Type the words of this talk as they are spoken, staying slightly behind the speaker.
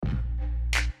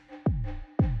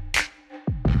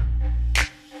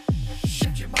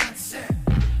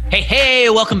Hey,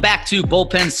 welcome back to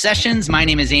Bullpen Sessions. My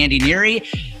name is Andy Neary.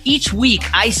 Each week,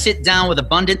 I sit down with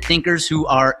abundant thinkers who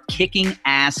are kicking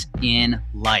ass in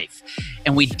life.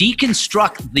 And we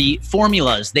deconstruct the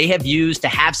formulas they have used to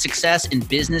have success in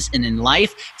business and in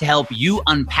life to help you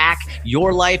unpack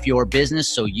your life, your business,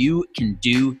 so you can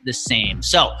do the same.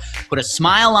 So put a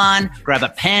smile on, grab a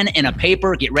pen and a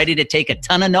paper, get ready to take a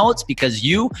ton of notes because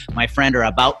you, my friend, are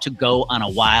about to go on a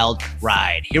wild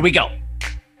ride. Here we go.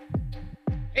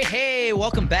 Hey,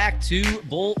 welcome back to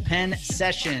Bullpen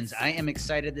Sessions. I am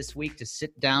excited this week to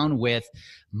sit down with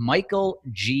Michael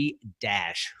G.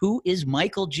 Dash. Who is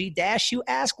Michael G. Dash, you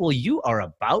ask? Well, you are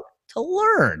about to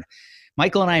learn.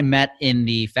 Michael and I met in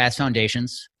the Fast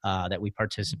Foundations that we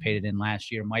participated in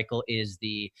last year. Michael is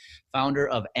the founder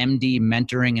of MD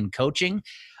Mentoring and Coaching.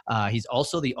 He's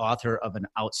also the author of an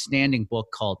outstanding book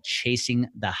called Chasing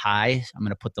the High. I'm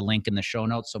going to put the link in the show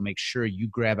notes, so make sure you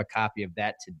grab a copy of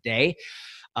that today.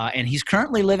 And he's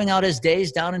currently living out his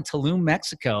days down in Tulum,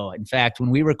 Mexico. In fact, when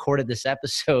we recorded this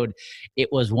episode, it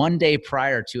was one day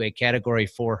prior to a Category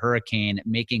 4 hurricane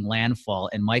making landfall,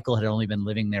 and Michael had only been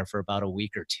living there for about a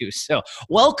week or two. So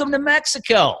welcome to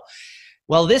Mexico.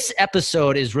 Well, this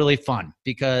episode is really fun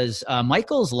because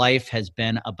Michael's life has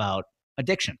been about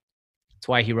addiction. That's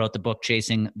why he wrote the book,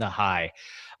 Chasing the High.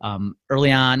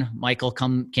 Early on, Michael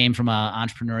came from an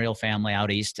entrepreneurial family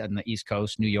out east on the East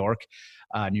Coast, New York,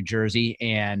 New Jersey,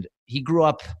 and he grew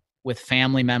up with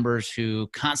family members who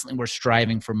constantly were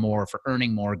striving for more, for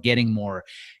earning more, getting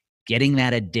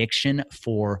that addiction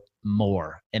for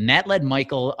more. And that led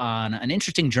Michael on an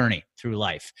interesting journey through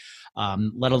life,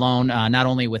 let alone not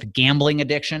only with gambling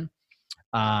addiction,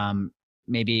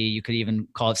 maybe you could even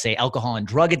call it, say, alcohol and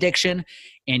drug addiction.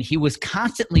 And he was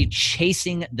constantly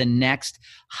chasing the next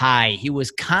high. He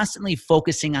was constantly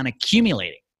focusing on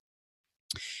accumulating.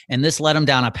 And this led him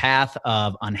down a path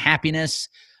of unhappiness,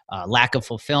 lack of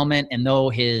fulfillment. And though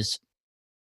his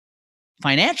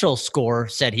financial score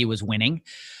said he was winning,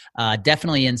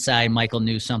 definitely inside, Michael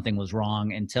knew something was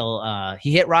wrong until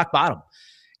he hit rock bottom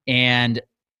and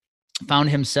found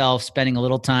himself spending a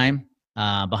little time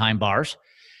behind bars.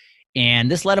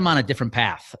 And this led him on a different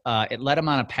path. It led him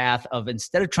on a path of,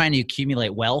 instead of trying to accumulate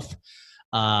wealth,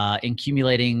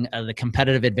 accumulating the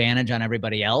competitive advantage on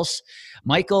everybody else,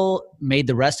 Michael made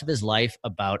the rest of his life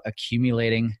about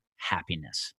accumulating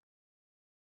happiness.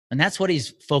 And that's what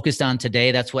he's focused on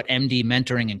today. That's what MD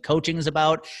Mentoring and Coaching is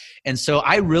about. And so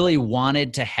I really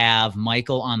wanted to have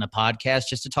Michael on the podcast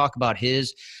just to talk about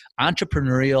his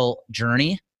entrepreneurial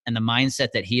journey and the mindset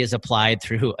that he has applied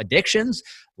through addictions,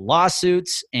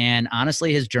 lawsuits, and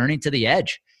honestly, his journey to the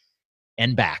edge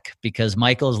and back, because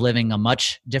Michael is living a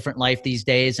much different life these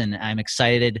days. And I'm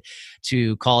excited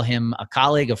to call him a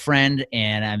colleague, a friend,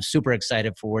 and I'm super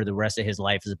excited for where the rest of his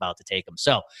life is about to take him.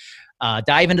 So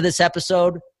dive into this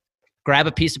episode, grab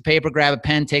a piece of paper, grab a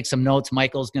pen, take some notes.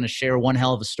 Michael's going to share one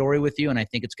hell of a story with you. And I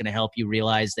think it's going to help you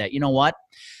realize that, you know what?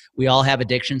 We all have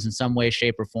addictions in some way,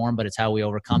 shape, or form, but it's how we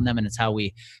overcome them, and it's how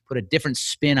we put a different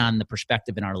spin on the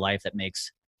perspective in our life that makes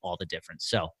all the difference.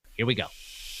 So here we go.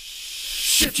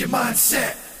 Shift your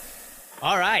mindset.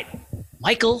 All right.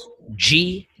 Michael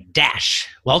G. Dash.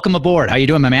 Welcome aboard. How you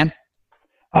doing, my man?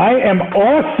 I am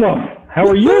awesome. How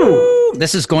are you?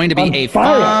 This is going to be a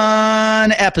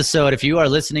fun episode if you are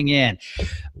listening in.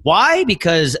 Why?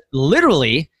 Because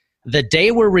literally the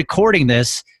day we're recording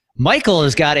this, Michael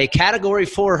has got a Category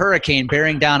 4 hurricane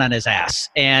bearing down on his ass.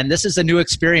 And this is a new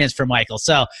experience for Michael.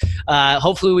 So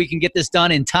hopefully we can get this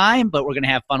done in time, but we're going to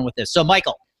have fun with this. So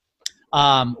Michael,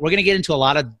 we're going to get into a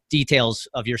lot of details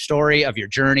of your story, of your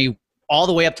journey, all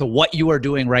the way up to what you are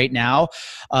doing right now.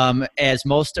 As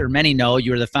most or many know,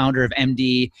 you're the founder of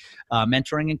MD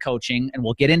Mentoring and Coaching, and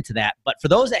we'll get into that. But for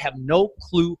those that have no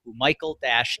clue who Michael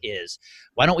Dash is,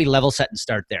 why don't we level set and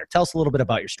start there? Tell us a little bit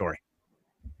about your story.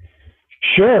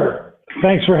 Sure.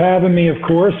 Thanks for having me, of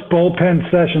course.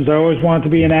 Bullpen Sessions. I always wanted to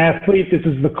be an athlete. This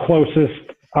is the closest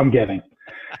I'm getting.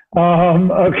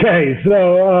 Okay,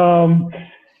 so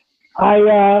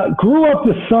I grew up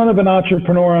the son of an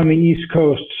entrepreneur on the East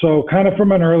Coast. So kind of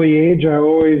from an early age, I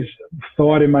always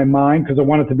thought in my mind, because I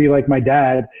wanted to be like my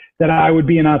dad, that I would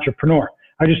be an entrepreneur.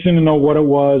 I just didn't know what it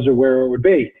was or where it would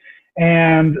be.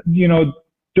 And, you know,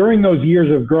 during those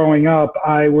years of growing up,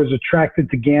 I was attracted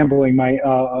to gambling. My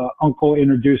uncle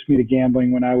introduced me to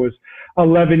gambling when I was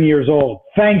 11 years old.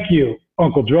 Thank you,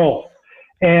 Uncle Joel.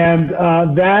 And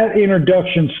that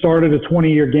introduction started a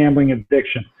 20-year gambling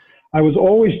addiction. I was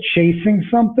always chasing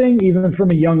something, even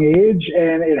from a young age,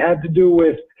 and it had to do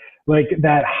with like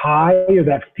that high or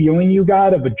that feeling you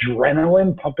got of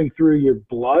adrenaline pumping through your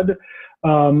blood.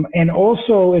 And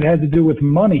also it had to do with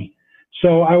money.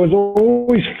 So I was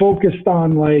always focused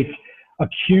on like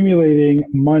accumulating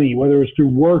money, whether it was through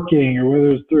working or whether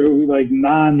it was through like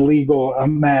non-legal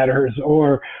matters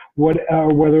or whether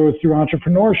it was through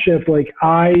entrepreneurship. Like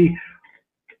I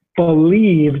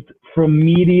believed from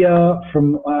media,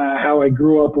 from how I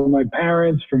grew up with my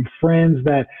parents, from friends,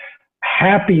 that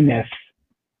happiness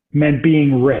meant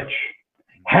being rich.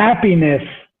 Happiness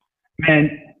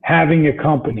meant having a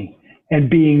company and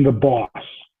being the boss.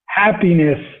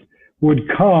 Happiness would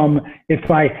come if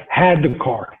I had the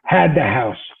car, had the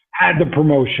house, had the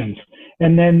promotions,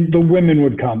 and then the women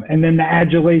would come, and then the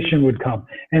adulation would come,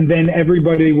 and then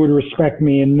everybody would respect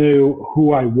me and knew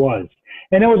who I was.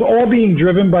 And it was all being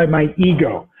driven by my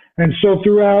ego. And so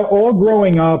throughout all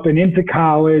growing up and into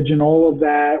college and all of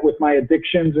that with my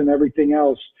addictions and everything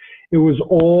else, it was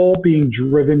all being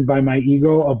driven by my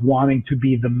ego of wanting to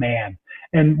be the man.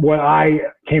 And what I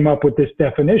came up with this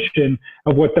definition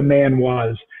of what the man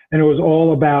was. And it was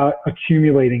all about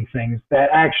accumulating things that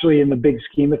actually in the big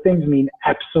scheme of things mean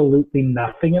absolutely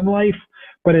nothing in life.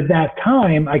 But at that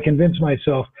time, I convinced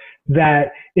myself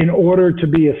that in order to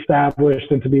be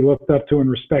established and to be looked up to and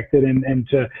respected and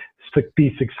to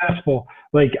be successful,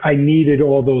 like I needed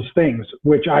all those things,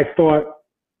 which I thought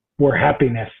were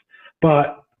happiness.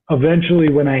 But eventually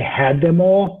when I had them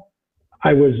all,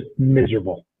 I was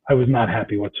miserable. I was not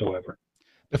happy whatsoever.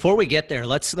 Before we get there,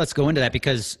 let's go into that,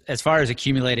 because as far as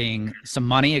accumulating some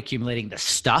money, accumulating the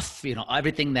stuff, you know,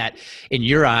 everything that in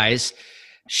your eyes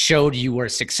showed you were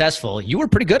successful, you were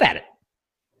pretty good at it.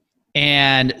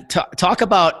 And talk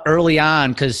about early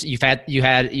on, because you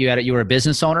were a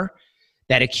business owner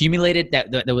that accumulated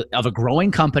that of a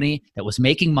growing company that was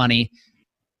making money,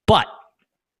 but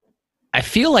I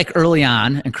feel like early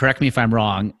on, and correct me if I'm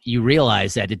wrong, you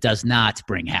realize that it does not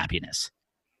bring happiness.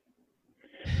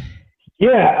 Yeah,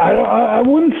 I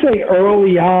wouldn't say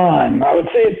early on. I would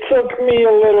say it took me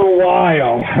a little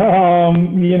while.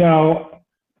 You know,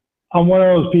 I'm one of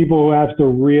those people who has to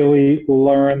really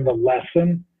learn the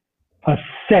lesson a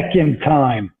second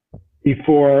time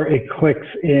before it clicks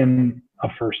in a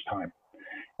first time.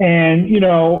 And, you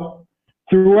know,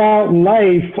 throughout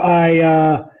life,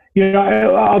 I'll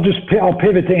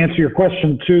pivot to answer your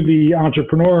question to the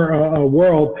entrepreneur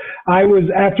world.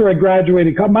 After I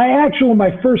graduated,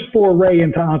 my first foray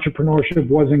into entrepreneurship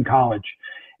was in college.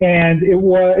 And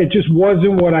it just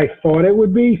wasn't what I thought it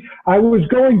would be. I was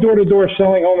going door to door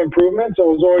selling home improvements. I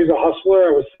was always a hustler.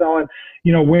 I was selling,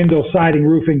 you know, window, siding,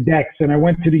 roofing, decks. And I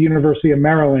went to the University of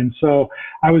Maryland. So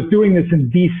I was doing this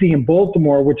in DC and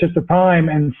Baltimore, which at the time,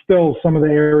 and still some of the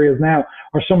areas now,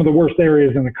 are some of the worst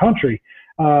areas in the country.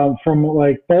 From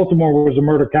like Baltimore was the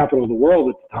murder capital of the world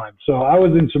at the time. So I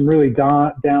was in some really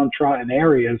downtrodden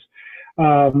areas,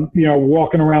 you know,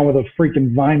 walking around with a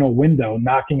freaking vinyl window,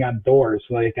 knocking on doors.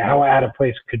 Like, how out of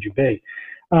place could you be?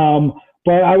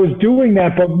 But I was doing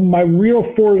that. But my real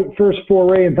first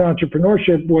foray into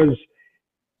entrepreneurship was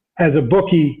as a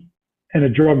bookie and a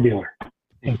drug dealer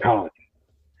in college.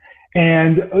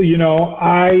 And, you know,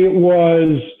 I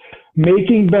was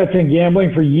making bets and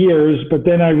gambling for years, but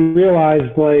then I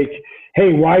realized, like,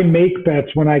 hey, why make bets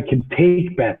when I can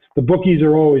take bets? The bookies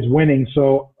are always winning,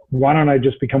 so why don't I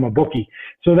just become a bookie?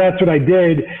 So that's what I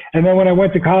did. And then when I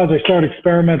went to college, I started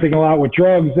experimenting a lot with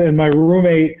drugs, and my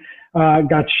roommate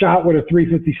got shot with a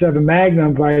 .357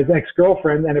 Magnum by his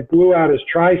ex-girlfriend, and it blew out his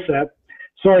tricep.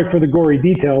 Sorry for the gory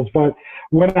details, but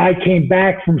when I came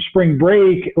back from spring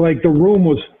break, like, the room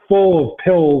was full of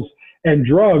pills and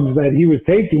drugs that he was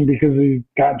taking because he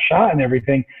got shot and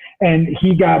everything. And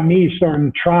he got me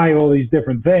starting to try all these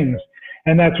different things.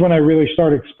 And that's when I really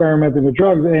started experimenting with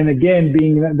drugs. And again,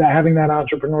 having that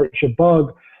entrepreneurship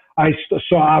bug, I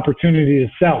saw opportunity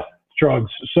to sell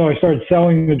drugs. So I started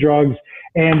selling the drugs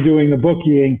and doing the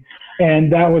bookieing.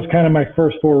 And that was kind of my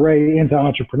first foray into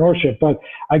entrepreneurship. But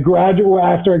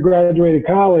after I graduated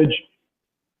college,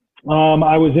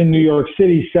 I was in New York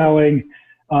City selling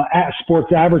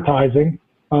sports advertising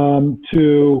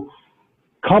to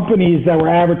companies that were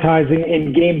advertising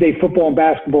in game day football and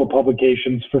basketball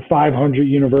publications for 500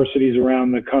 universities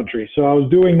around the country. So I was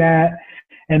doing that,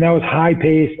 and that was high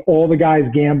paced. All the guys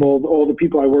gambled. All the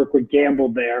people I worked with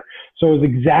gambled there. So it was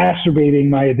exacerbating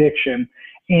my addiction,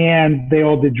 and they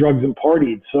all did drugs and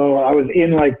partied. So I was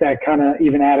in like that kind of,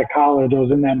 even out of college, I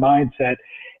was in that mindset,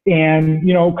 and,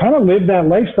 you know, kind of lived that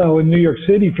lifestyle in New York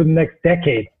City for the next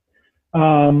decade.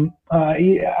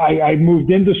 I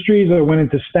moved industries. I went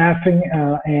into staffing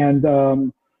and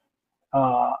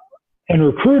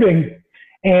recruiting,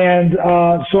 and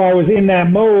so I was in that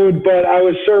mode. But I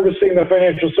was servicing the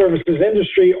financial services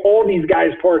industry. All these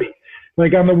guys party.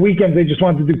 Like, on the weekends, they just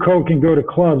wanted to do coke and go to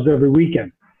clubs every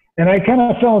weekend. And I kind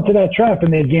of fell into that trap,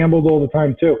 and they gambled all the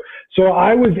time too. So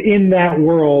I was in that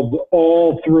world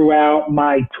all throughout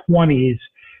my 20s.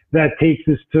 That takes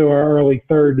us to our early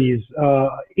 30s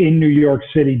in New York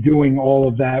City, doing all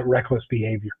of that reckless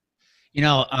behavior. You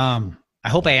know, I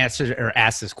hope I answered or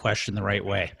asked this question the right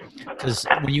way, because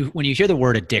when you hear the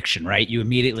word addiction, right, you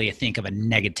immediately think of a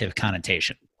negative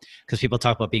connotation. Because people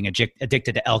talk about being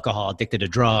addicted to alcohol, addicted to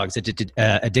drugs,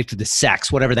 addicted to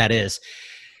sex, whatever that is.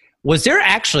 Was there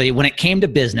actually, when it came to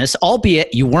business,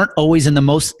 albeit you weren't always in the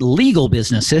most legal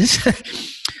businesses,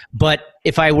 but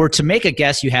if I were to make a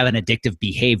guess, you have an addictive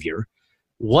behavior.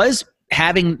 Was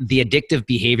having the addictive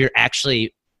behavior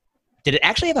did it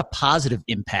actually have a positive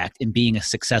impact in being a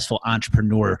successful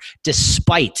entrepreneur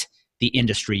despite the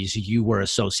industries you were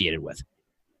associated with?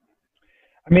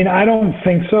 I mean, I don't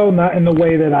think so, not in the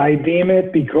way that I deem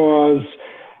it, because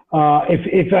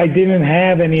if I didn't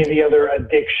have any of the other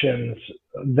addictions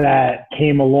that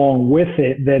came along with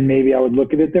it, then maybe I would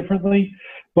look at it differently.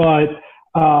 But,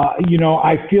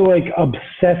 I feel like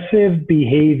obsessive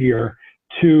behavior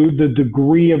to the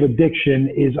degree of addiction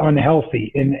is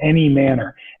unhealthy in any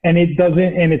manner. And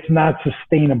it's not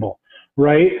sustainable,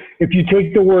 right? If you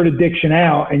take the word addiction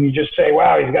out and you just say,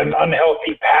 wow, he's got an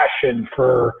unhealthy passion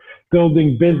for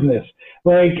building business,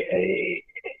 like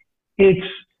it's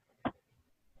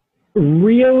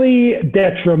really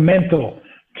detrimental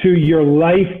to your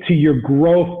life, to your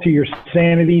growth, to your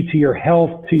sanity, to your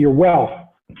health, to your wealth.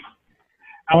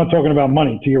 I'm not talking about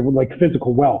money, to your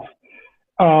physical wealth.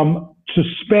 To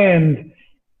spend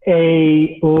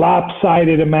a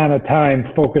lopsided amount of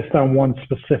time focused on one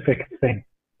specific thing,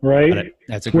 right?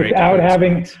 That's a great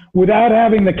without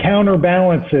having the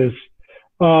counterbalances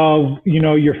of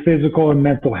your physical and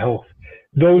mental health.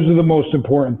 Those are the most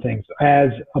important things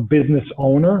as a business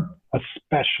owner,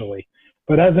 especially,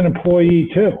 but as an employee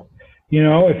too.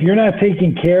 If you're not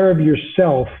taking care of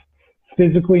yourself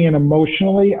physically and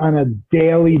emotionally on a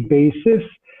daily basis,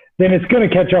 then it's going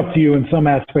to catch up to you in some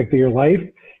aspect of your life,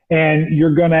 and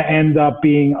you're going to end up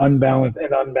being an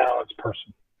unbalanced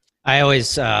person. I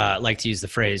always like to use the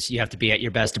phrase, you have to be at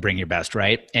your best to bring your best,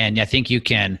 right? And I think you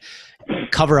can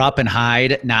cover up and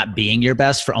hide not being your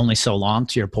best for only so long,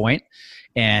 to your point.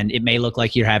 And it may look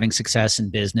like you're having success in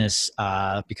business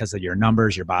because of your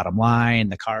numbers, your bottom line,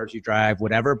 the cars you drive,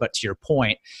 whatever. But to your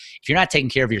point, if you're not taking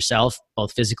care of yourself,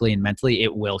 both physically and mentally,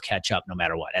 it will catch up no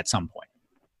matter what at some point.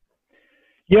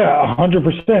 Yeah,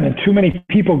 100%. And too many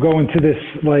people go into this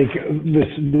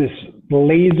this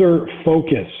laser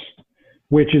focus,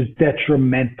 which is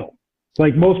detrimental.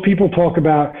 Like most people talk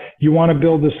about, you want to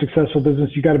build a successful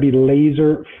business, you got to be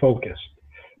laser focused.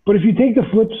 But if you take the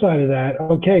flip side of that,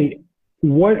 okay,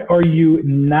 what are you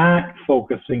not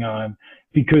focusing on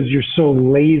because you're so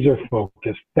laser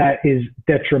focused? That is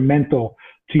detrimental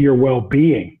to your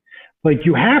well-being. Like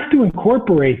you have to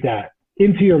incorporate that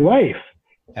into your life.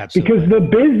 Absolutely. Because the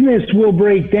business will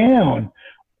break down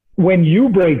when you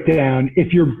break down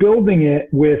if you're building it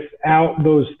without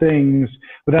those things,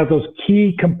 without those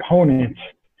key components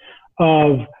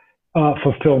of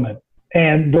fulfillment.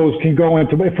 And those can go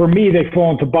into, for me, they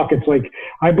fall into buckets. Like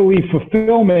I believe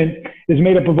fulfillment is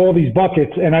made up of all these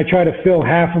buckets, and I try to fill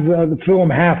them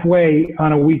halfway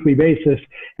on a weekly basis.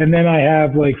 And then I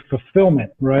have like fulfillment,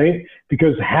 right?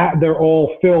 Because they're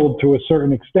all filled to a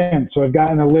certain extent. So I've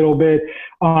gotten a little bit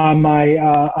on my,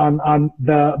 on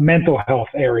the mental health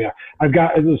area.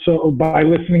 So by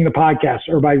listening to podcasts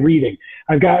or by reading,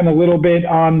 I've gotten a little bit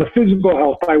on the physical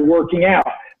health by working out,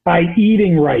 by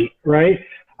eating right?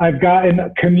 I've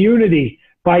gotten community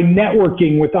by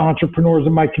networking with entrepreneurs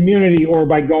in my community or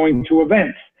by going to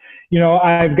events.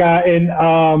 I've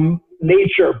gotten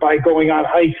nature by going on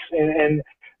hikes and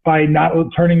by not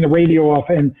turning the radio off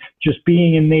and just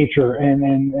being in nature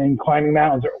and climbing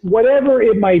mountains or whatever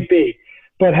it might be.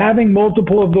 But having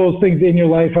multiple of those things in your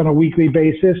life on a weekly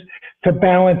basis to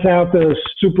balance out the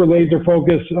super laser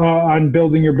focus on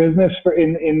building your business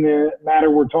in the matter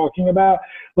we're talking about,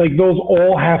 like those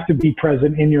all have to be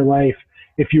present in your life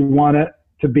if you want it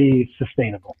to be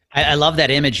sustainable. I love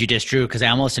that image you just drew, because I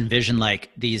almost envision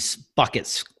like these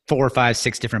buckets, 4, 5,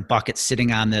 6 different buckets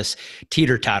sitting on this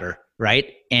teeter-totter,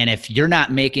 right? And if you're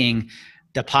not making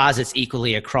deposits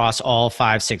equally across all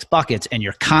 5, 6 buckets, and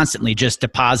you're constantly just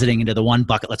depositing into the one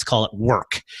bucket, let's call it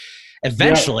work,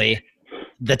 eventually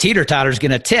the teeter-totter is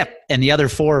going to tip and the other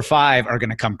 4 or 5 are going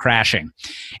to come crashing.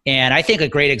 And I think a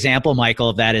great example, Michael,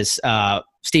 of that is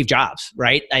Steve Jobs,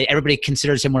 right? Everybody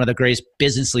considers him one of the greatest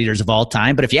business leaders of all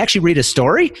time. But if you actually read his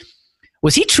story,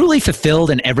 was he truly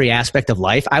fulfilled in every aspect of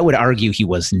life? I would argue he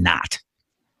was not.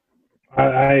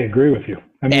 I agree with you.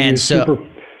 I mean, he's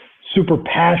super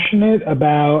passionate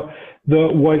about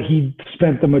what he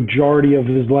spent the majority of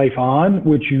his life on,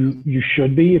 which you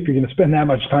should be if you're going to spend that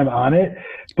much time on it.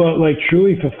 But like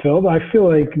truly fulfilled, I feel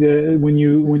like when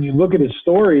you look at his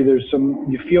story,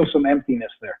 you feel some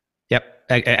emptiness there. Yep,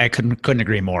 I couldn't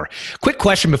agree more. Quick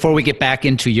question before we get back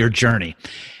into your journey.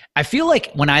 I feel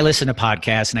like when I listen to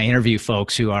podcasts and I interview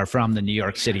folks who are from the New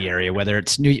York City area, whether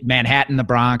it's Manhattan, the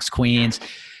Bronx, Queens,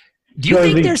 do you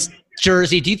think there's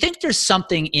Jersey? Do you think there's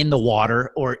something in the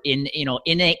water or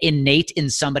innate in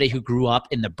somebody who grew up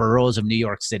in the boroughs of New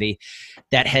York City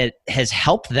that has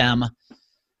helped them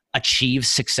achieve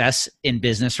success in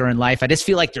business or in life? I just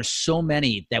feel like there's so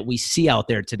many that we see out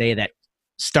there today that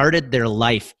started their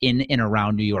life in and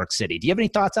around New York City. Do you have any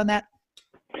thoughts on that?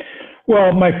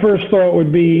 Well, my first thought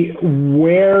would be,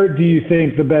 where do you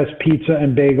think the best pizza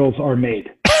and bagels are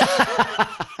made?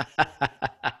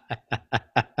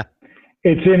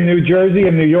 It's in New Jersey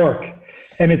and New York,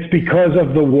 and it's because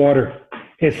of the water.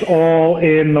 It's all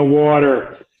in the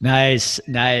water. Nice.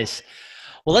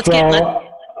 Well, let's but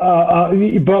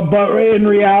in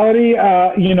reality,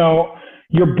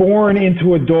 you're born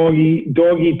into a dog eat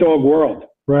dog world,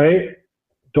 right?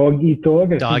 Dog eat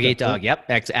dog. Dog eat dog. Yep,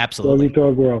 absolutely. Dog eat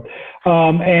dog world.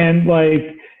 And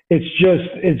like it's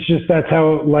just that's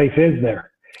how life is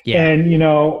there. Yeah. And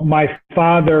my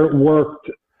father worked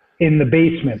in the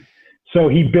basement, so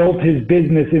he built his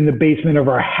business in the basement of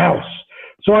our house.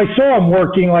 So I saw him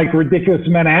working like ridiculous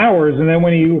amount of hours, and then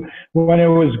when it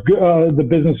was the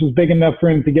business was big enough for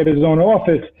him to get his own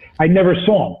office, I never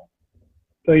saw him.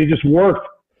 So he just worked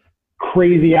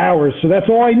crazy hours. So that's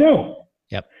all I knew.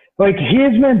 Yep. Like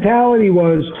his mentality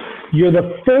was, you're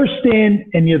the first in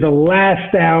and you're the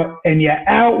last out, and you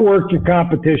outwork your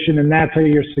competition, and that's how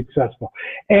you're successful.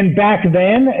 And back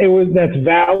then that's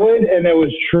valid and it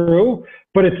was true,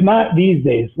 but it's not these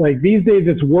days. Like these days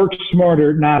it's work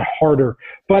smarter, not harder.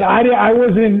 But I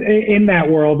wasn't in that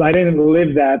world. I didn't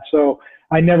live that. So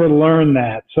I never learned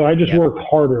that. So I just worked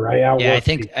harder. I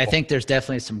think there's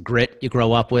definitely some grit you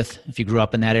grow up with if you grew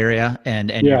up in that area, and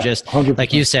you're just 100%.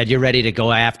 Like you said, you're ready to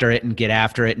go after it and get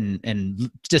after it and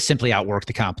just simply outwork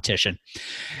the competition.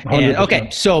 And, okay,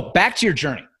 so back to your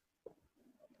journey.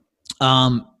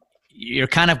 You're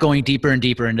kind of going deeper and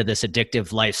deeper into this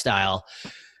addictive lifestyle.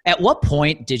 At what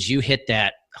point did you hit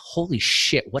that holy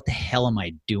shit, what the hell am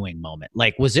I doing moment?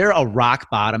 Like, was there a rock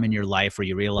bottom in your life where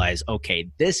you realized, okay,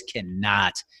 this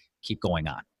cannot keep going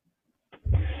on?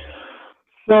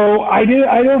 So I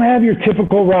don't have your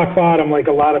typical rock bottom like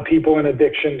a lot of people in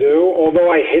addiction do.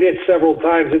 Although I hit it several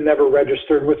times, it never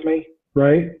registered with me,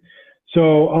 right?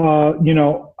 So,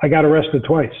 I got arrested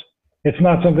twice. It's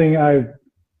not something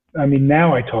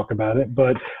now I talk about it,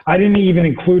 but I didn't even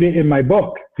include it in my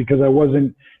book because I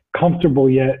wasn't comfortable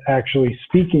yet actually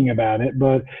speaking about it.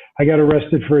 But I got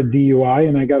arrested for a DUI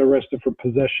and I got arrested for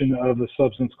possession of a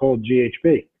substance called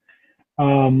GHB,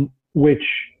 which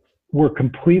were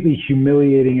completely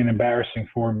humiliating and embarrassing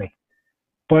for me,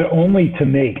 but only to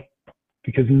me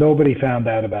because nobody found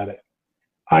out about it.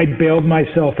 I bailed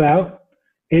myself out.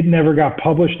 It never got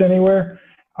published anywhere.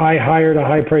 I hired a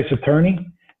high price attorney.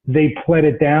 They pled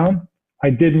it down. I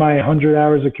did my 100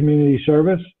 hours of community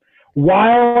service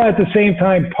while at the same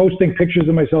time posting pictures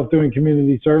of myself doing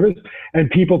community service and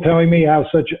people telling me how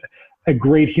such a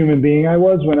great human being I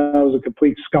was when I was a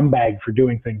complete scumbag for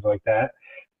doing things like that.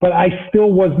 But I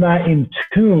still was not in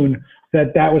tune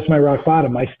that was my rock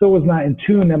bottom. I still was not in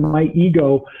tune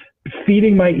that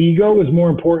feeding my ego was more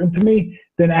important to me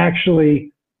than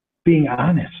actually being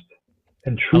honest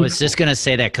and truthful. I was just going to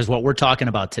say that because what we're talking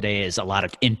about today is a lot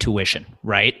of intuition,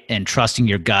 right? And trusting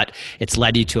your gut. It's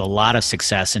led you to a lot of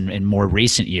success in more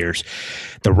recent years,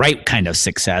 the right kind of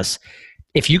success.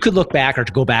 If you could look back or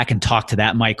to go back and talk to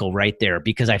that Michael right there,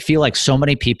 because I feel like so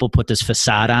many people put this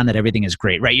facade on that everything is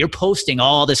great, right? You're posting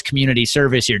all this community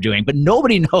service you're doing, but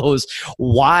nobody knows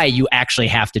why you actually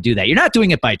have to do that. You're not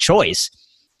doing it by choice.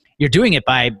 You're doing it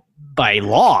by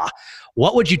law.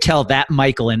 What would you tell that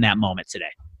Michael in that moment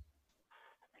today?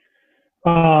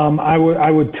 I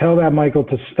would tell that Michael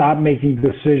to stop making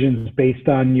decisions based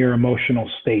on your emotional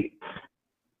state.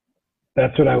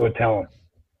 That's what I would tell him.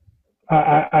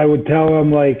 I would tell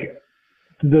him, like,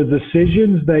 the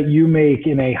decisions that you make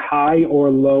in a high or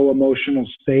low emotional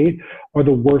state are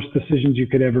the worst decisions you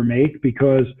could ever make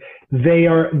because they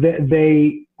are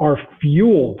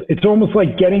fueled. It's almost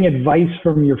like getting advice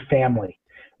from your family,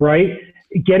 right?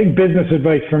 Getting business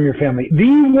advice from your family.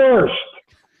 The worst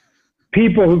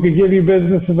people who could give you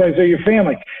business advice are your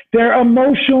family. They're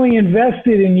emotionally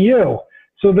invested in you.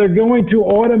 So they're going to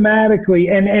automatically,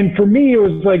 and for me, it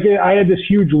was like I had this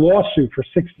huge lawsuit for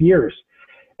 6 years.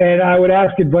 And I would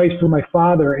ask advice from my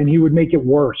father, and he would make it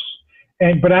worse.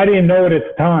 but I didn't know it at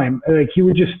the time. Like, he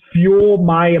would just fuel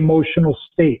my emotional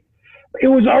state. It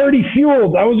was already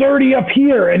fueled. I was already up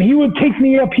here, and he would take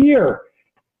me up here,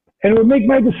 and it would make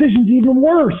my decisions even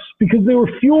worse because they were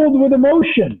fueled with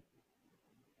emotion.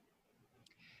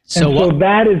 So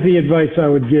that is the advice I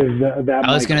would give that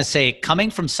I was going to say, coming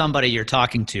from somebody you're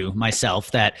talking to,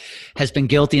 myself, that has been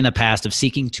guilty in the past of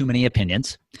seeking too many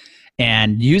opinions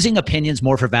and using opinions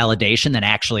more for validation than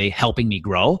actually helping me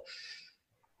grow.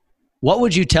 What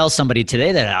would you tell somebody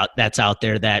today that's out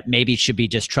there that maybe should be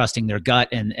just trusting their gut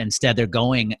and instead they're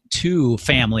going to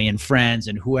family and friends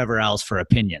and whoever else for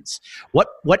opinions? What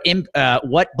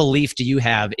belief do you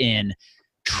have in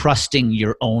trusting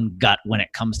your own gut when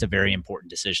it comes to very important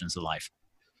decisions in life?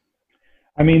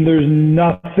 I mean, there's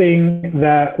nothing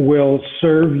that will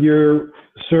serve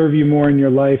you more in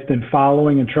your life than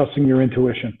following and trusting your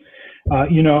intuition.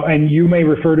 And you may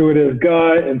refer to it as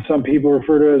gut, and some people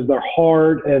refer to it as their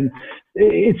heart, and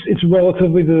it's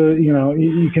relatively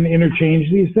you can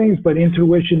interchange these things, but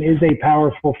intuition is a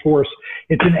powerful force.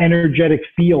 It's an energetic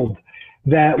field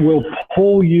that will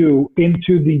pull you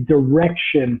into the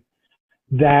direction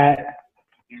that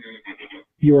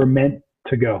you're meant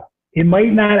to go. It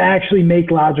might not actually make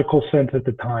logical sense at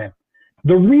the time.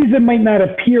 The reason might not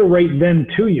appear right then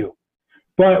to you.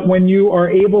 But when you are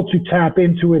able to tap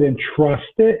into it and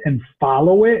trust it and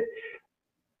follow it,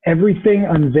 everything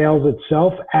unveils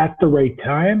itself at the right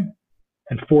time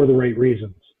and for the right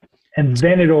reasons. And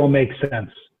then it all makes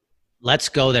sense. Let's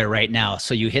go there right now.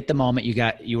 So you hit the moment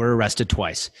you were arrested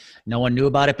twice. No one knew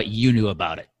about it, but you knew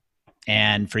about it.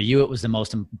 And for you, it was the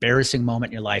most embarrassing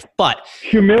moment in your life, but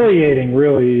humiliating,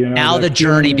 really. Now the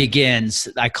journey begins.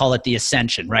 I call it the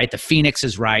ascension, right? The phoenix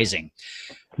is rising.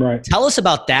 Right. Tell us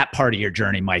about that part of your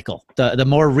journey, Michael. The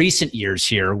more recent years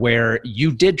here, where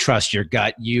you did trust your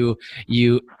gut.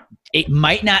 It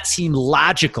might not seem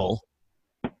logical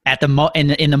at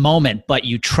in the moment, but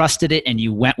you trusted it and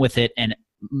you went with it, and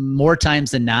more times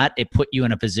than not, it put you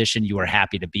in a position you were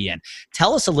happy to be in.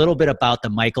 Tell us a little bit about the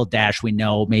Michael Dash we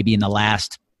know maybe in the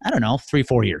last,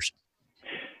 3-4 years.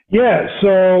 Yeah,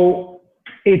 so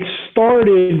it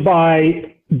started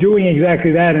by doing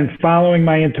exactly that and following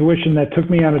my intuition that took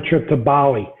me on a trip to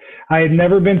Bali. I had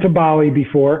never been to Bali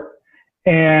before,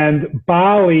 and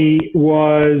Bali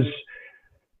was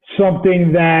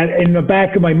something that in the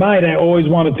back of my mind, I always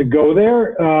wanted to go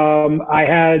there. I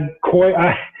had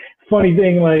funny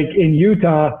thing, like in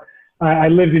Utah, I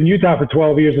lived in Utah for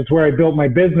 12 years. It's where I built my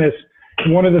business.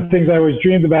 One of the things I always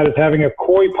dreamed about is having a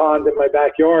koi pond in my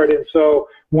backyard. And so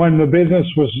when the business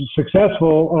was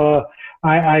successful,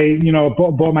 I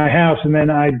bought my house, and then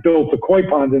I built the koi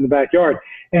pond in the backyard.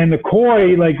 And the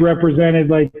koi represented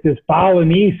this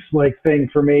Balinese thing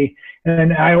for me.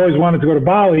 And I always wanted to go to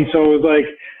Bali. So it was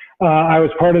I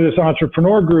was part of this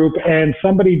entrepreneur group, and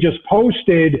somebody just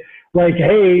posted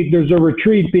hey, there's a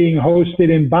retreat being hosted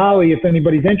in Bali. If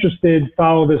anybody's interested,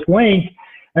 follow this link.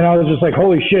 And I was just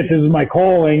holy shit, this is my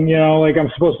calling.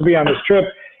 I'm supposed to be on this trip.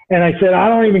 And I said, I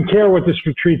don't even care what this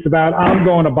retreat's about. I'm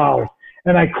going to Bali.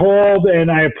 And I called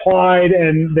and I applied,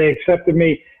 and they accepted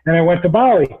me, and I went to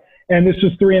Bali. And this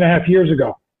was 3.5 years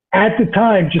ago. At the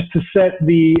time, just to set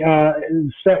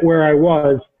where I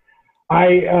was,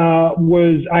 I had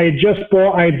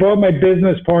brought my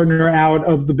business partner out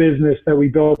of the business that we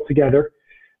built together.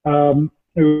 It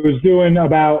was doing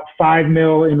about $5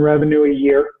 million in revenue a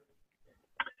year.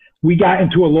 We got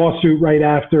into a lawsuit right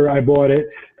after I bought it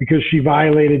because she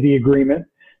violated the agreement.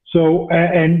 So,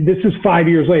 and this is 5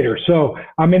 years later. So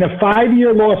I'm in a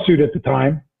 5-year lawsuit at the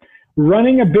time,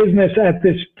 running a business at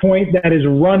this point that is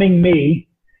running me.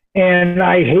 And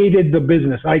I hated the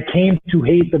business. I came to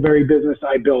hate the very business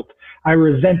I built. I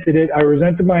resented it. I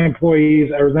resented my employees.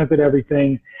 I resented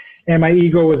everything. And my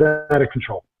ego was out of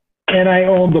control. And I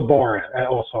owned a bar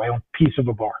also. I owned a piece of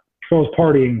a bar. So I was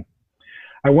partying.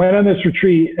 I went on this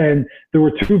retreat, and there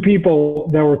were 2 people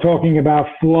that were talking about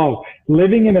flow,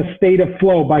 living in a state of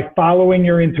flow by following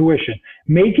your intuition,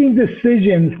 making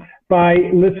decisions by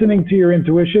listening to your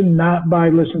intuition, not by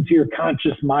listening to your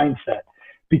conscious mindset.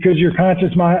 Because your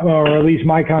conscious mind, or at least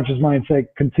my conscious mindset,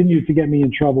 continued to get me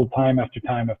in trouble time after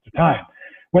time after time.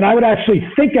 When I would actually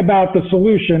think about the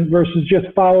solution versus just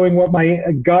following what my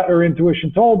gut or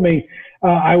intuition told me,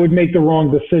 I would make the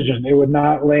wrong decision. It would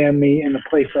not land me in the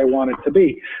place I wanted to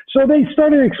be. So they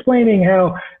started explaining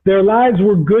how their lives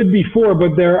were good before,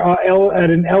 but they're at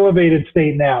an elevated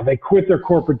state now. They quit their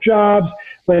corporate jobs.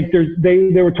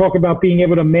 They were talking about being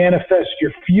able to manifest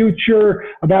your future,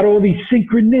 about all these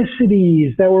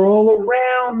synchronicities that were all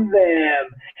around them.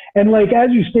 And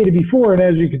as you stated before, and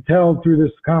as you could tell through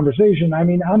this conversation, I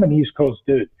mean, I'm an East Coast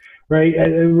dude, right?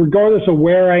 Regardless of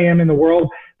where I am in the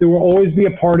world, there will always be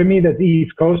a part of me that's the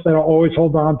East Coast that I'll always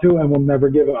hold on to and will never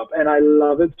give up. And I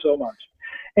love it so much.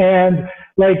 And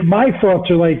like my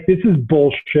thoughts are like, this is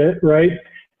bullshit, right?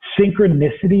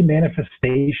 Synchronicity,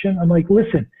 manifestation. I'm like,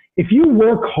 listen, if you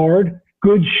work hard,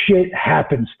 good shit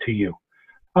happens to you.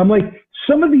 I'm like,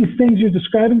 some of these things you're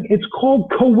describing, it's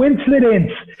called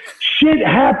coincidence. Shit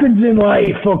happens in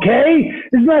life, okay?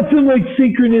 It's not some like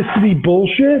synchronicity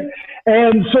bullshit.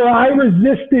 And so I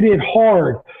resisted it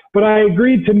hard, but I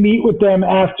agreed to meet with them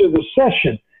after the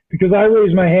session because I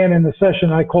raised my hand in the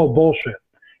session I called bullshit.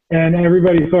 And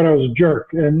everybody thought I was a jerk.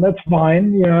 And that's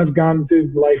fine. You know, I've gone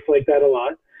through life like that a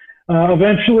lot.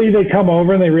 Eventually they come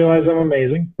over and they realize I'm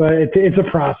amazing, but it's a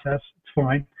process. It's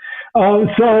fine.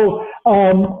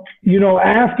 You know,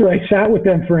 after I sat with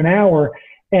them for an hour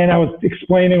and I was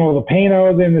explaining all the pain I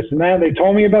was in, this and that, they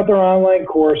told me about their online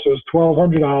course. It was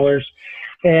 $1,200.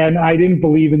 And I didn't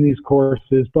believe in these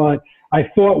courses, but I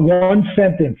thought one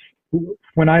sentence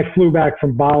when I flew back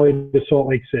from Bali to Salt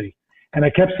Lake City. And I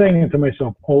kept saying it to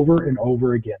myself over and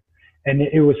over again. And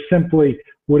it was simply,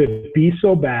 would it be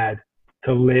so bad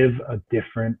to live a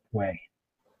different way?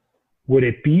 Would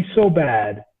it be so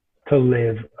bad to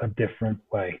live a different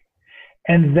way?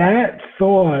 And that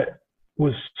thought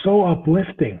was so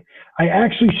uplifting. I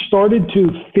actually started to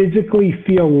physically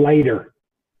feel lighter.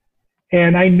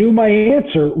 And I knew my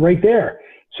answer right there.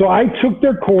 So I took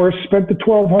their course, spent the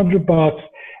 $1,200,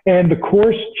 and the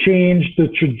course changed the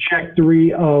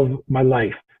trajectory of my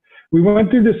life. We went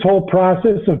through this whole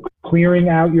process of clearing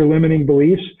out your limiting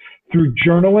beliefs through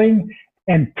journaling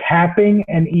and tapping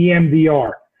and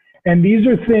EMDR. And these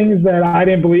are things that I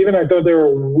didn't believe in. I thought they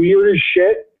were weird as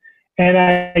shit. And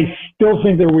I still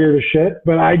think they're weird as shit,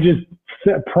 but I just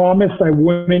promised I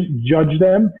wouldn't judge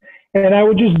them and I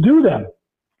would just do them.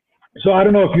 So I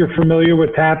don't know if you're familiar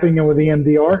with tapping and with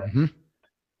EMDR. Mm-hmm.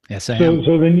 Yes, I am.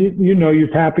 So then you know you're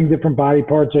tapping different body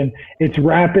parts, and it's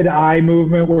rapid eye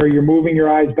movement where you're moving your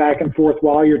eyes back and forth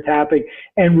while you're tapping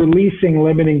and releasing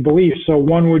limiting beliefs. So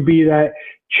one would be that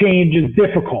change is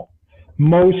difficult.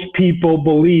 Most people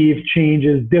believe change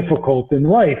is difficult in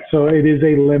life, so it is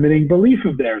a limiting belief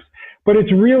of theirs. But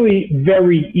it's really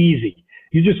very easy.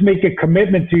 You just make a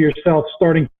commitment to yourself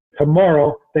starting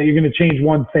tomorrow that you're going to change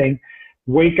one thing.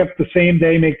 Wake up the same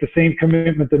day, make the same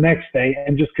commitment the next day,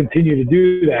 and just continue to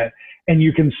do that. And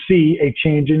you can see a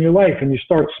change in your life. And you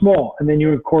start small, and then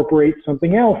you incorporate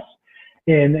something else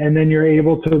in, and then you're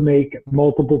able to make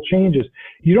multiple changes.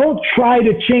 You don't try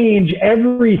to change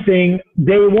everything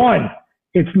day one.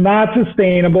 It's not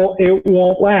sustainable. It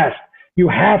won't last. You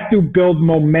have to build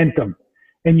momentum.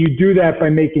 And you do that by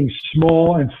making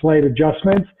small and slight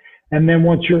adjustments. And then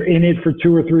once you're in it for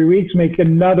 2 or 3 weeks, make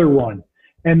another one.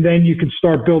 And then you can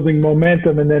start building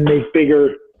momentum and then make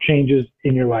bigger changes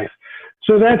in your life.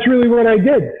 So that's really what I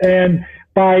did. And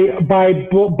by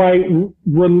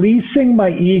releasing my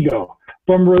ego,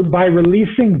 by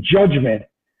releasing judgment,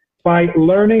 by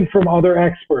learning from other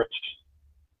experts,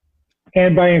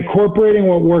 and by incorporating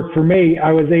what worked for me,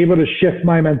 I was able to shift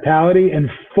my mentality and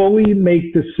fully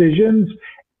make decisions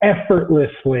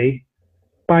effortlessly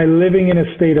by living in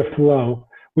a state of flow,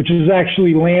 which has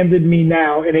actually landed me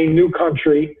now in a new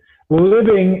country,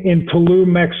 living in Tulum,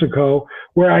 Mexico,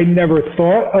 where I never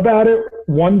thought about it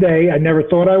one day. I never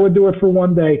thought I would do it for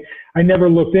one day. I never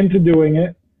looked into doing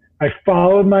it. I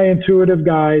followed my intuitive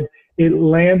guide. It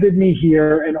landed me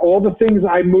here, and all the things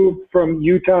I moved from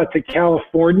Utah to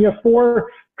California for,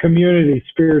 community,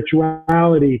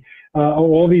 spirituality,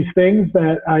 all these things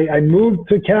that I moved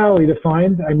to Cali to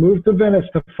find, I moved to Venice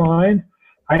to find,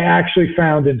 I actually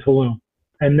found in Tulum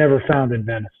and never found in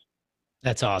Venice.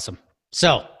 That's awesome.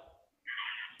 So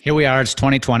here we are. It's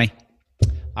 2020.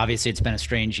 Obviously, it's been a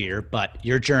strange year, but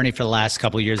your journey for the last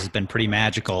couple of years has been pretty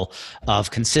magical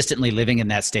of consistently living in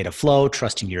that state of flow,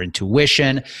 trusting your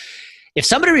intuition. If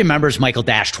somebody remembers Michael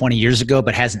Dash 20 years ago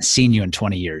but hasn't seen you in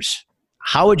 20 years,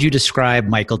 how would you describe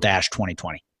Michael Dash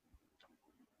 2020?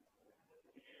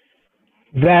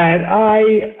 That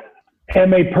I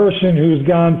am a person who's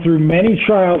gone through many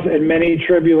trials and many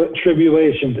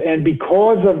tribulations. And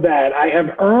because of that, I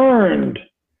have earned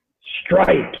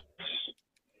stripes.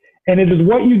 And it is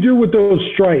what you do with those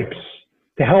stripes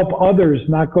to help others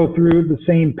not go through the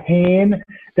same pain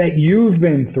that you've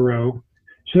been through,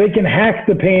 so they can hack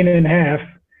the pain in half.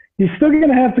 You're still going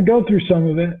to have to go through some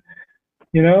of it.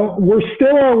 You know, we're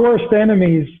still our worst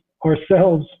enemies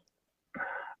ourselves.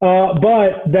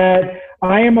 But that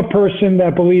I am a person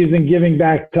that believes in giving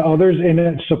back to others and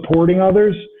in supporting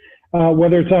others,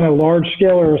 whether it's on a large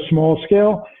scale or a small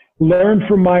scale. Learn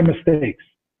from my mistakes.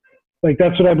 Like,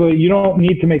 that's what I believe. You don't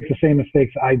need to make the same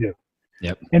mistakes I do.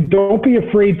 Yep. And don't be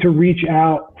afraid to reach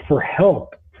out for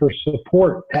help, for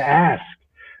support, to ask.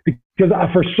 Because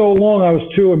for so long I was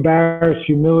too embarrassed,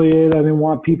 humiliated. I didn't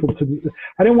want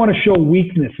to show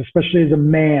weakness, especially as a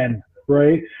man,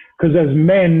 right? Because as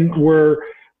men, we're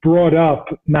brought up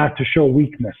not to show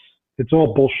weakness. It's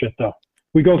all bullshit, though.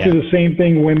 We go through the same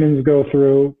thing women go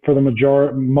through for the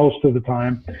most of the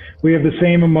time. We have the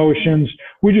same emotions.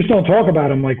 We just don't talk about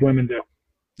them like women do.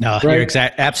 No, right? You're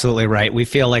absolutely right. We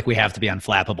feel like we have to be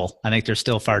unflappable. I think there's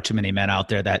still far too many men out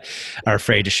there that are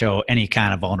afraid to show any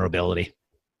kind of vulnerability.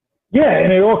 Yeah,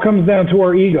 and it all comes down to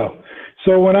our ego.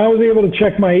 So when I was able to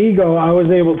check my ego, I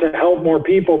was able to help more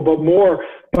people, but more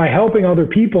by helping other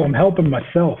people, I'm helping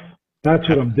myself. That's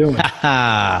what I'm doing.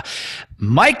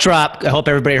 Mic drop. I hope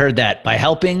everybody heard that. By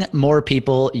helping more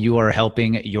people, you are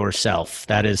helping yourself.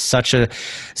 That is such an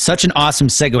awesome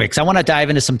segue, because I want to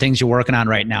dive into some things you're working on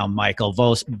right now, Michael,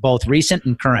 both recent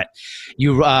and current.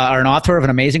 You are an author of an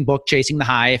amazing book, Chasing the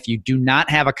High. If you do not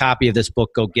have a copy of this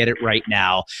book, go get it right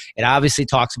now. It obviously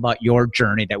talks about your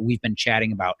journey that we've been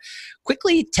chatting about.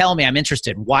 Quickly tell me, I'm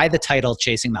interested, why the title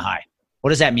Chasing the High?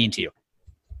 What does that mean to you?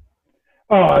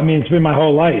 Oh, I mean, it's been my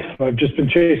whole life. I've just been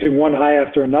chasing one high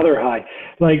after another high.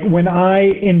 Like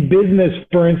in business,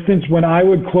 for instance, when I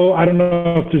would close, I don't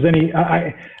know if there's any,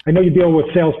 I know you deal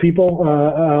with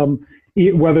salespeople,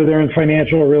 whether they're in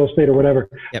financial or real estate or whatever.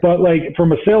 Yep. But like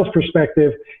from a sales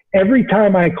perspective, every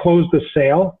time I closed a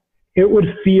sale, it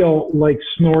would feel like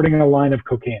snorting a line of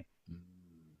cocaine.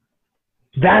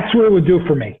 That's what it would do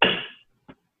for me.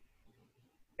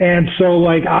 And so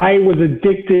like I was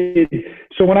addicted.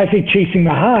 So when I say chasing the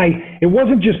high, it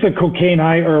wasn't just a cocaine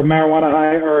high or a marijuana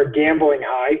high or a gambling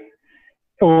high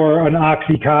or an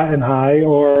Oxycontin high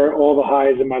or all the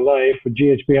highs in my life, or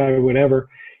GHB high or whatever.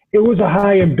 It was a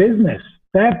high in business.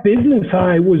 That business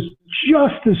high was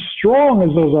just as strong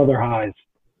as those other highs,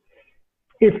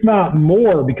 if not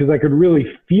more, because I could really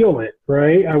feel it,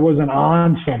 right? I wasn't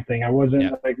on something. I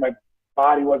wasn't like my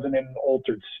body wasn't in an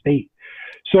altered state.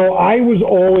 So I was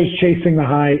always chasing the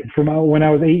high from when I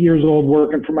was 8 years old,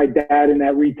 working for my dad in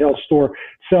that retail store,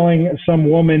 selling some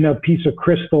woman a piece of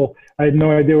crystal. I had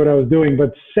no idea what I was doing,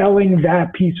 but selling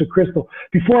that piece of crystal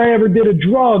before I ever did a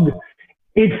drug,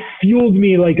 it fueled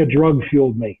me like a drug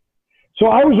fueled me. So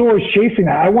I was always chasing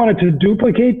that. I wanted to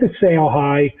duplicate the sale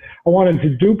high. I wanted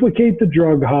to duplicate the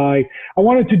drug high. I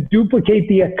wanted to duplicate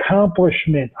the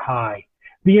accomplishment high.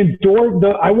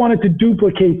 I wanted to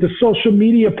duplicate the social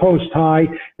media post high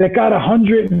that got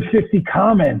 150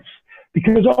 comments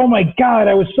because, oh my God,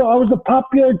 I was a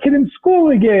popular kid in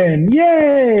school again.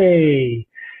 Yay.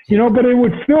 But it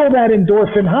would fill that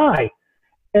endorphin high.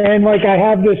 And like I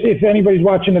have this, if anybody's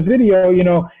watching the video,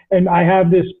 and I have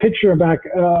this picture in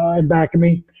back of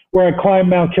me where I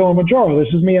climbed Mount Kilimanjaro.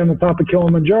 This is me on the top of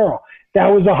Kilimanjaro. That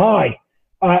was a high.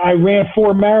 I ran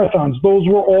 4 marathons. Those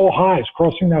were all highs,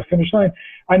 crossing that finish line.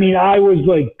 I mean, I was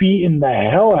like beating the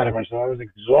hell out of myself. I was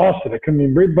exhausted. I couldn't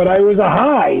even breathe, but I was a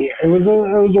high. It was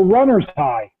a runner's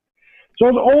high. So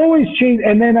I was always chasing.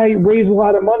 And then I raised a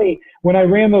lot of money when I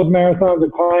ran those marathons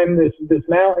and climbed this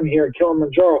mountain here at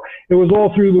Kilimanjaro. It was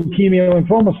all through Leukemia and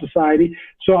Lymphoma Society.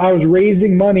 So I was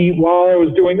raising money while I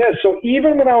was doing this. So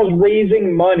even when I was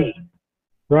raising money,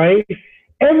 right?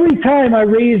 Every time I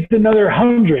raised another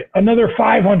 100, another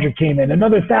 500 came in,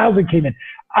 another 1,000 came in,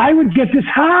 I would get this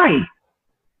high.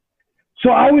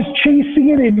 So I was chasing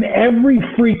it in every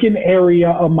freaking area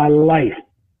of my life.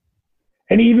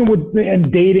 And even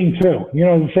and dating too,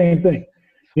 the same thing.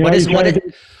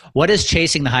 What does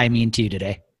chasing the high mean to you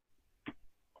today?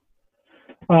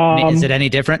 Is it any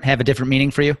different? Have a different meaning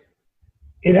for you?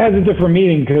 It has a different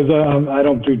meaning because I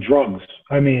don't do drugs.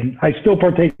 I mean, I still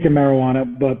partake in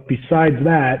marijuana, but besides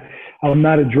that, I'm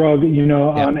not a drug,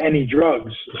 on any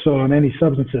drugs, so on any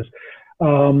substances.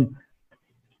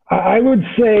 I would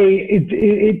say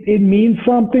it means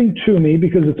something to me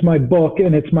because it's my book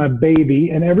and it's my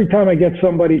baby. And every time I get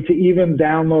somebody to even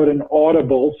download an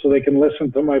Audible so they can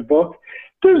listen to my book,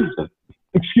 there's a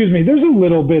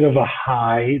little bit of a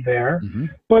high there,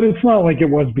 but it's not like it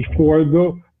was before.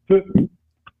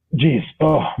 Geez,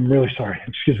 I'm really sorry.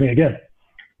 Excuse me again.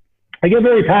 I get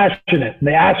very passionate, and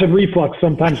the acid reflux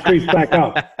sometimes creeps back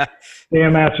up.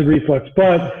 Damn acid reflux.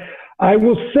 But I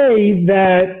will say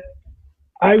that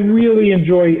I really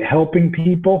enjoy helping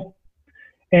people.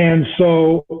 And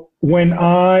so when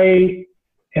I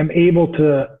am able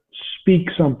to speak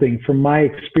something from my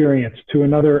experience to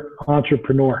another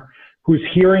entrepreneur who's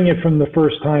hearing it from the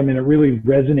first time and it really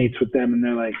resonates with them and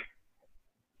they're like,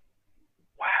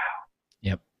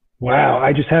 wow,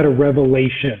 I just had a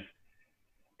revelation.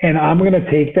 And I'm going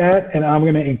to take that and I'm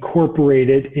going to incorporate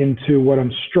it into what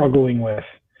I'm struggling with.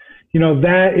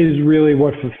 that is really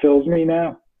what fulfills me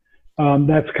now.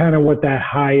 That's kind of what that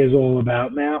high is all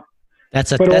about now.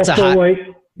 That's a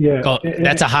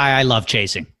high I love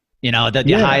chasing.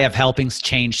 The high of helping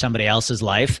change somebody else's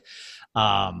life.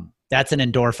 That's an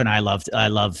endorphin I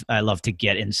love to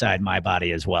get inside my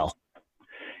body as well.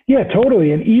 Yeah,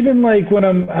 totally. And even like when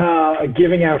I'm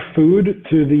giving out food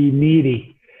to the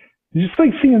needy, just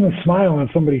like seeing the smile on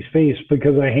somebody's face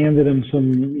because I handed them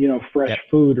some, fresh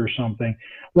food or something,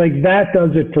 like that does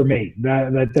it for me.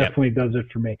 That definitely does it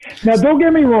for me. Now, don't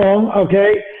get me wrong.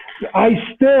 Okay. I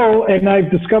still, and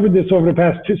I've discovered this over the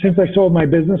past since I sold my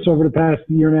business over the past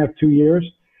year and a half, 2 years,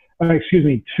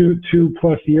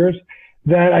 2+ years,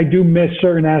 that I do miss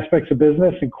certain aspects of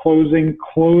business and closing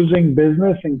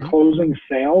business and closing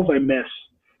sales. I miss.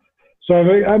 So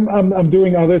I'm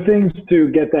doing other things to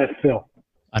get that fill.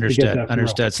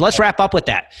 Understood. So let's wrap up with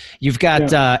that. You've got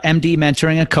MD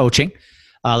mentoring and coaching.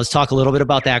 Let's talk a little bit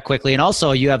about that quickly. And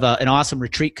also you have an awesome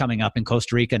retreat coming up in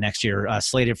Costa Rica next year,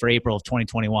 slated for April of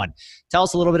 2021. Tell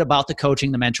us a little bit about the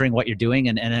coaching, the mentoring, what you're doing.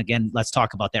 And again, let's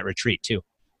talk about that retreat too.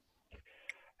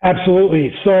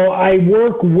 Absolutely. So I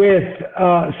work with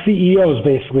CEOs,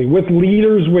 basically, with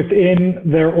leaders within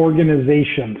their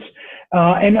organizations.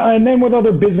 And then with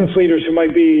other business leaders who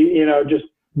might be, just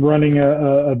running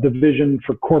a division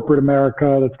for corporate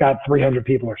America that's got 300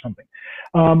 people or something.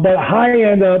 But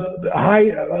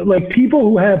like people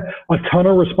who have a ton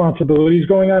of responsibilities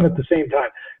going on at the same time,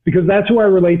 because that's who I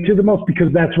relate to the most,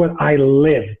 because that's what I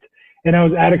lived. And I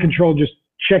was out of control, just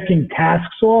checking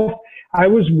tasks off. I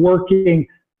was working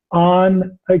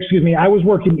in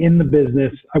the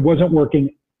business. I wasn't working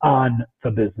on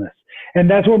the business. And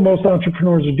that's what most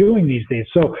entrepreneurs are doing these days.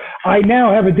 So I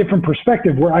now have a different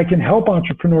perspective where I can help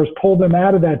entrepreneurs pull them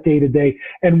out of that day-to-day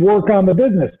and work on the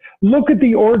business. Look at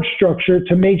the org structure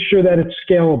to make sure that it's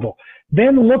scalable.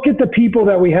 Then look at the people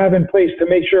that we have in place to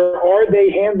make sure, are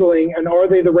they handling and are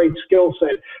they the right skill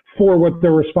set for what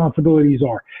their responsibilities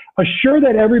are? Assure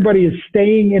that everybody is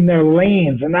staying in their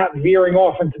lanes and not veering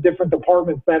off into different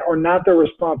departments that are not their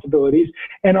responsibilities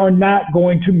and are not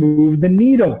going to move the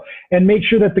needle. And make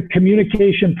sure that the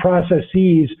communication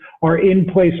processes are in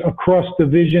place across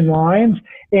division lines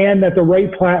and that the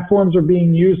right platforms are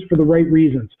being used for the right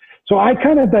reasons. So I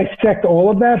kind of dissect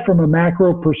all of that from a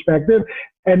macro perspective.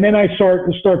 And then I start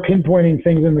pinpointing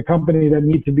things in the company that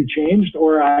need to be changed,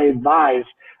 or I advise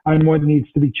on what needs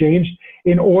to be changed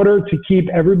in order to keep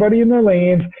everybody in their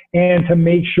lanes and to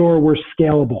make sure we're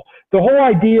scalable. The whole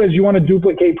idea is you want to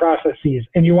duplicate processes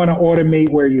and you want to automate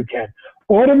where you can.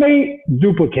 Automate,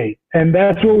 duplicate. And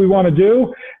that's what we want to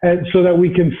do so that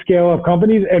we can scale up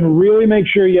companies and really make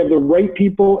sure you have the right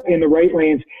people in the right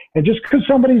lanes. And just because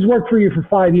somebody's worked for you for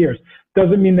 5 years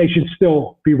doesn't mean they should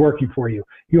still be working for you.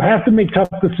 You have to make tough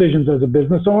decisions as a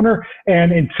business owner.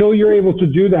 And until you're able to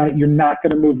do that, you're not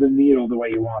going to move the needle the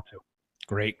way you want to.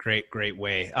 Great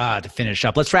way to finish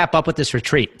up. Let's wrap up with this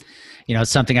retreat.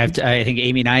 It's something I think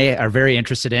Amy and I are very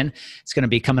interested in. It's going to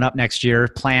be coming up next year,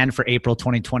 planned for April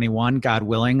 2021, God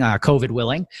willing, COVID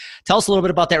willing. Tell us a little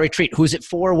bit about that retreat. Who's it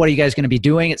for? What are you guys going to be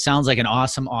doing? It sounds like an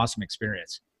awesome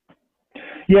experience.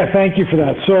 Yeah, thank you for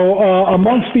that. So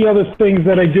amongst the other things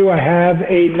that I do, I have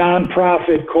a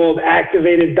nonprofit called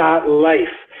Activated.life.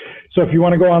 So if you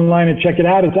want to go online and check it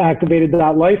out, it's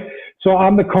Activated.life. So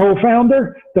I'm the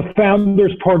co-founder. The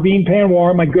founder's Parveen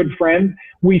Panwar, my good friend.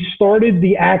 We started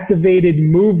the Activated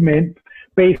movement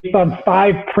based on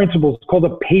 5 principles called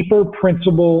a paper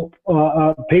principle,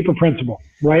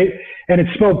 right? And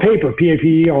it's spelled paper,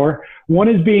 P-A-P-E-R. One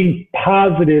is being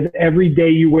positive every day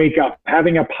you wake up,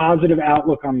 having a positive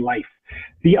outlook on life.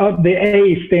 The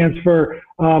A stands for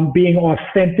being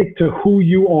authentic to who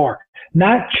you are,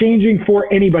 not changing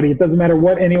for anybody. It doesn't matter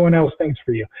what anyone else thinks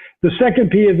for you. The second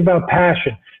P is about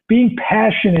passion, being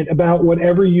passionate about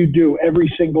whatever you do every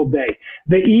single day.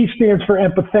 The E stands for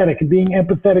empathetic, being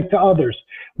empathetic to others,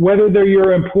 whether they're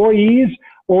your employees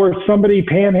or somebody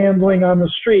panhandling on the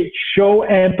street. Show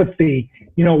empathy,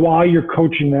 while you're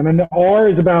coaching them. And the R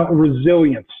is about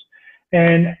resilience.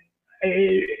 And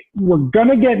we're going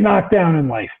to get knocked down in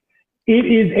life. It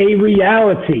is a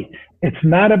reality. It's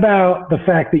not about the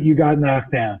fact that you got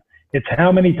knocked down. It's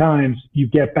how many times you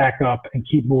get back up and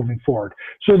keep moving forward.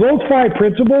 So those 5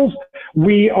 principles,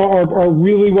 we are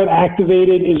really what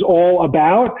Activated is all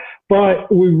about,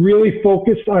 but we really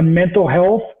focus on mental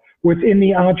health within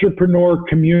the entrepreneur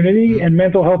community and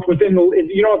mental health within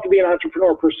you don't have to be an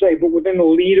entrepreneur per se, but within the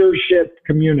leadership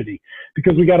community,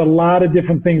 because we got a lot of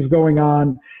different things going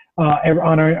on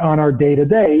our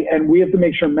day-to-day, and we have to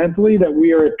make sure mentally that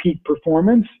we are at peak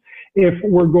performance if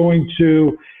we're going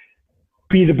to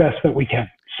be the best that we can.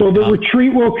 So the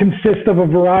retreat will consist of a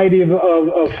variety of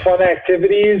fun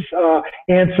activities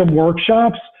and some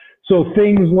workshops. So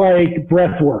things like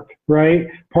breath work, right?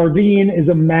 Parveen is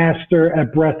a master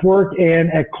at breath work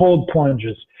and at cold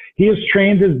plunges. He has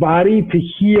trained his body to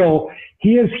heal.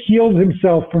 He has healed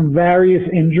himself from various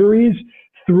injuries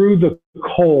through the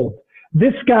cold.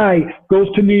 This guy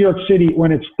goes to New York City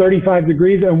when it's 35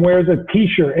 degrees and wears a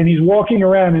t-shirt, and he's walking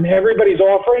around and everybody's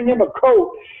offering him a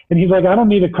coat. And he's like, I don't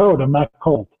need a coat. I'm not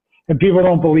cold. And people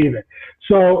don't believe it.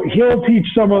 So he'll teach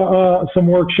some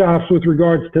workshops with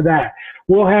regards to that.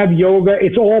 We'll have yoga.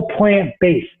 It's all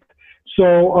plant-based.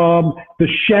 So the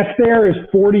chef there is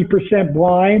 40%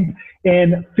 blind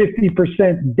and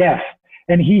 50% deaf.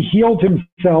 And he healed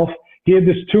himself. He had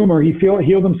this tumor. He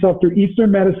healed himself through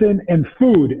Eastern medicine and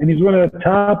food. And he's one of the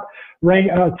top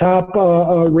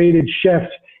rated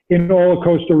chefs in all of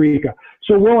Costa Rica.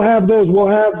 So we'll have those. We'll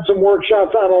have some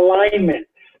workshops on alignment.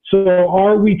 So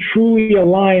are we truly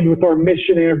aligned with our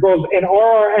mission and our goals? And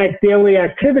are our daily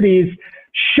activities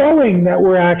showing that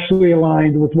we're actually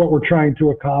aligned with what we're trying to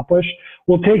accomplish?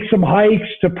 We'll take some hikes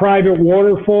to private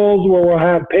waterfalls where we'll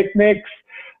have picnics.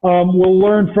 We'll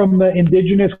learn from the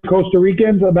indigenous Costa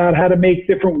Ricans about how to make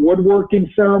different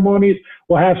woodworking ceremonies.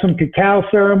 We'll have some cacao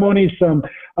ceremonies, some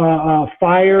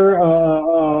fire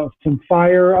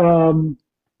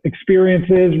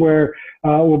experiences where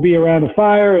we'll be around the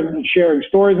fire and sharing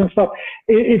stories and stuff.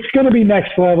 It's going to be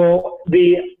next level.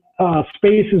 The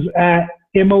space is at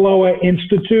Imiloa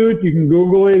Institute. You can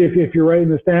Google it if you're writing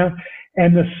this down.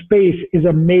 And the space is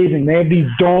amazing. They have these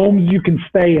domes you can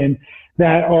stay in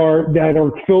that are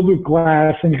filled with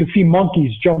glass, and you can see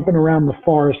monkeys jumping around the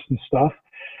forest and stuff.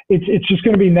 It's just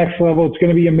going to be next level. It's going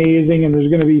to be amazing, and there's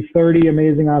going to be 30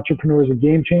 amazing entrepreneurs and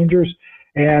game changers.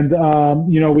 And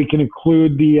we can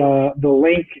include the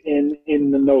link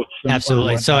in the notes.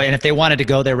 Absolutely. So, and if they wanted to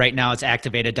go there right now, it's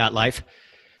activated.life.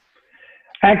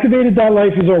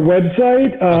 Activated.life is our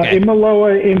website. Okay.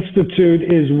 Imiloa Institute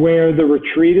is where the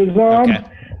retreat is on.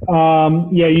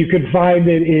 Okay. You could find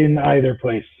it in either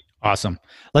place. Awesome.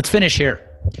 Let's finish here.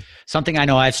 Something I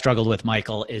know I've struggled with,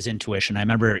 Michael, is intuition. I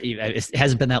remember it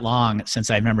hasn't been that long since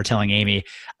I remember telling Amy,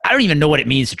 I don't even know what it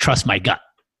means to trust my gut,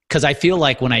 because I feel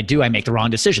like when I do, I make the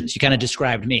wrong decisions. You kind of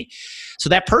described me. So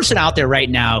that person out there right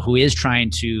now who is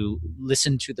trying to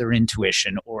listen to their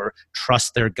intuition or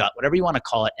trust their gut, whatever you want to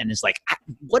call it, and is like,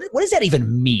 what does that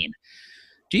even mean?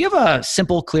 Do you have a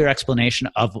simple, clear explanation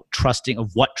of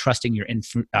what trusting your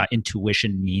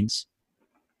intuition means?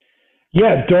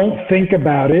 Yeah, don't think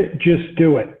about it, just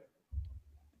do it.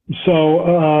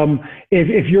 So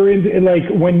if you're in, like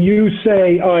when you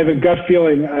say, oh, I have a gut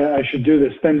feeling I should do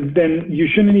this, then you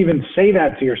shouldn't even say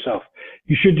that to yourself.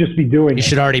 You should just be doing it. You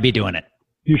should already be doing it.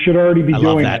 You should already be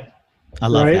doing it. I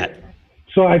love that.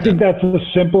 So I think that's the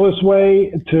simplest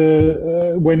way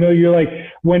to,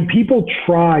 when people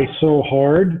try so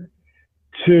hard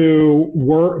to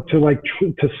work,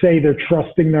 to say they're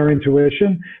trusting their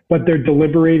intuition, but they're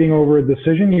deliberating over a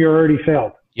decision, you already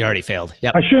failed. You already failed.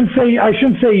 Yep. I shouldn't say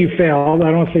you failed.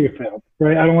 I don't say you failed,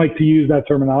 right? I don't like to use that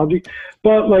terminology,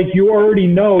 but you already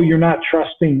know you're not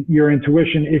trusting your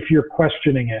intuition if you're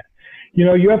questioning it.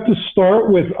 You have to start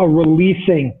with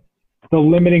releasing the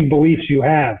limiting beliefs you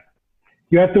have.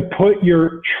 You have to put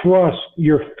your trust,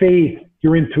 your faith,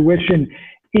 your intuition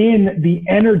in the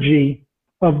energy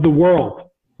of the world,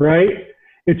 right?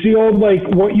 It's the old,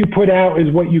 what you put out is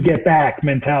what you get back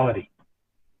mentality.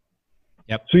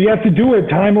 Yep. So you have to do it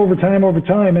time over time over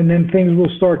time, and then things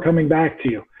will start coming back to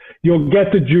you. You'll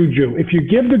get the juju. If you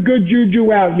give the good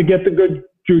juju out, you get the good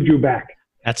juju back.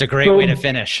 That's a great way to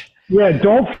finish. Yeah,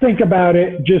 don't think about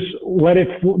it. Just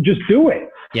just do it.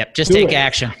 Yep, just take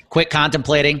action. Quit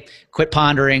contemplating, quit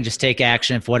pondering, just take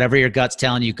action. If whatever your gut's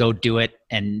telling you, go do it,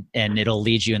 and it'll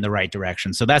lead you in the right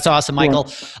direction. So that's awesome,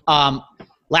 Michael.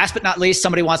 Last but not least,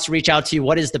 somebody wants to reach out to you.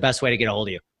 What is the best way to get a hold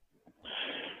of you?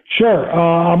 Sure.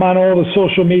 I'm on all the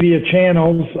social media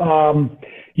channels.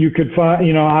 You could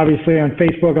find, obviously on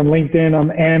Facebook, on LinkedIn, I'm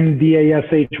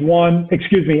MDASH1.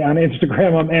 Excuse me, on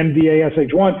Instagram, I'm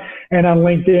MDASH1. And on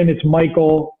LinkedIn, it's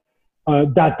Michael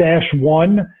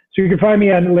 .-1. So you can find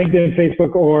me on LinkedIn,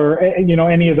 Facebook, or,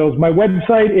 any of those. My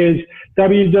website is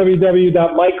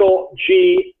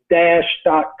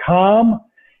www.michaelg-.com.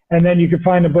 And then you can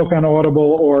find the book on Audible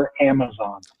or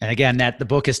Amazon. And again, the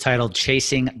book is titled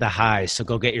Chasing the High. So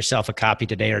go get yourself a copy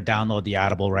today or download the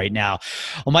Audible right now.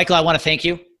 Well, Michael, I want to thank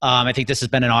you. I think this has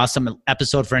been an awesome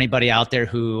episode for anybody out there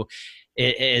who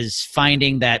is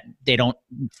finding that they don't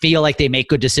feel like they make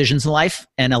good decisions in life.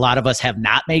 And a lot of us have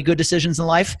not made good decisions in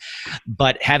life,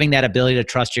 but having that ability to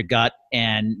trust your gut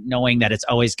and knowing that it's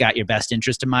always got your best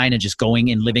interest in mind and just going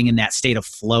and living in that state of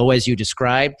flow as you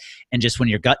described. And just when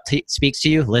your gut speaks to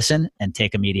you, listen and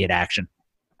take immediate action.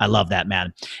 I love that,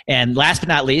 man. And last but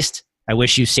not least, I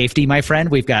wish you safety, my friend.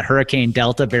 We've got Hurricane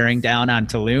Delta bearing down on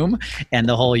Tulum and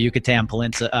the whole Yucatan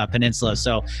Peninsula.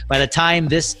 So by the time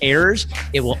this airs,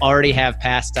 it will already have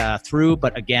passed through.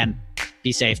 But again,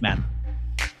 be safe, man.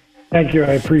 Thank you.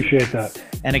 I appreciate that.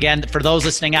 And again, for those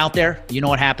listening out there, you know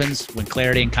what happens when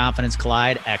clarity and confidence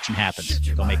collide. Action happens.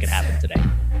 Go make it happen today.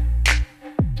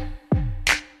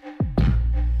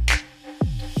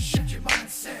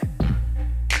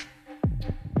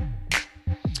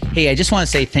 Hey, I just want to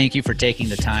say thank you for taking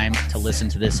the time to listen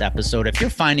to this episode. If you're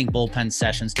finding Bullpen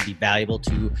Sessions to be valuable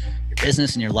to your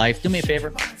business and your life, do me a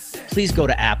favor. Please go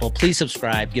to Apple. Please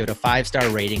subscribe. Give it a 5-star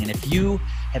rating. And if you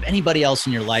have anybody else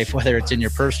in your life, whether it's in your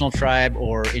personal tribe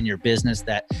or in your business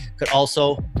that could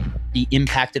also be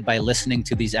impacted by listening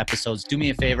to these episodes, do me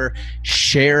a favor.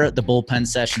 Share the Bullpen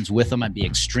Sessions with them. I'd be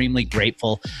extremely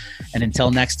grateful. And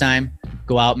until next time,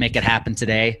 go out, make it happen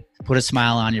today. Put a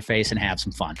smile on your face and have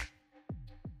some fun.